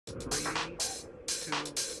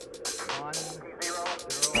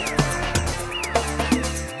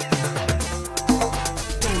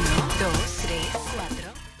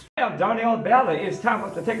Darnell Ballard, it's time for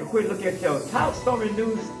us to take a quick look at your top story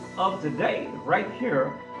news of the day right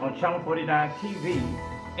here on Channel 49 TV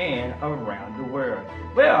and around the world.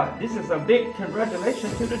 Well, this is a big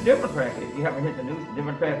congratulations to the Democrats. If you haven't heard the news, the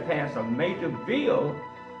Democrats passed a major bill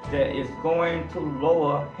that is going to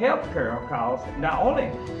lower health care costs, not only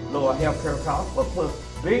lower health care costs, but put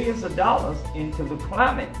billions of dollars into the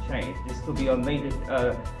climate change. This could be a major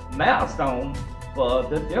milestone for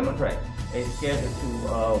the Democrats. They're scheduled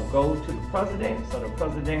to go to the president, so the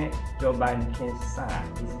president, Joe Biden, can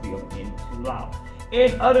sign this bill into law.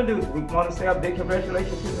 In other news, we want to say a big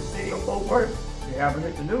congratulations to the city of Fort Worth. If you haven't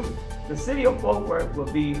heard the news, the city of Fort Worth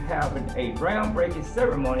will be having a groundbreaking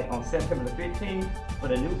ceremony on September the 15th for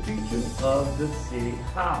the new feature of the City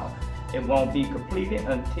Hall. It won't be completed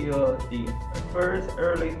until the first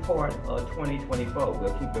early part of 2024.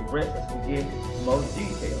 We'll keep it abreast as we get more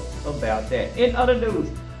details about that. In other news,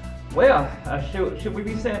 well, should we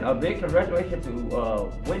be saying a big congratulations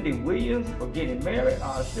to Wendy Williams for getting married,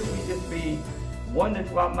 or should we just be wondering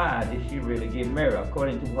to our mind if she really get married?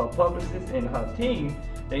 According to her publicist and her team,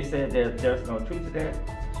 they said that there's no truth to that.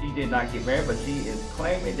 She did not get married, but she is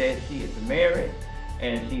claiming that she is married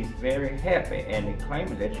and she's very happy, and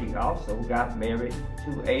claiming that she also got married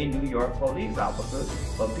to a New York police officer,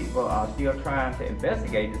 but people are still trying to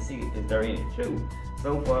investigate to see if there any truth.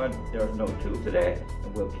 So far, there's no truth to that,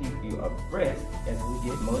 and we'll keep you abreast as we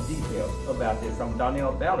get more details about this. I'm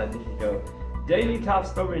Darnell Ballard. This is your daily top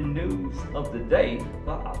story news of the day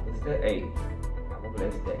for August the 8th. Have a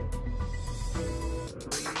blessed day.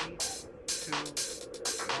 3, 2,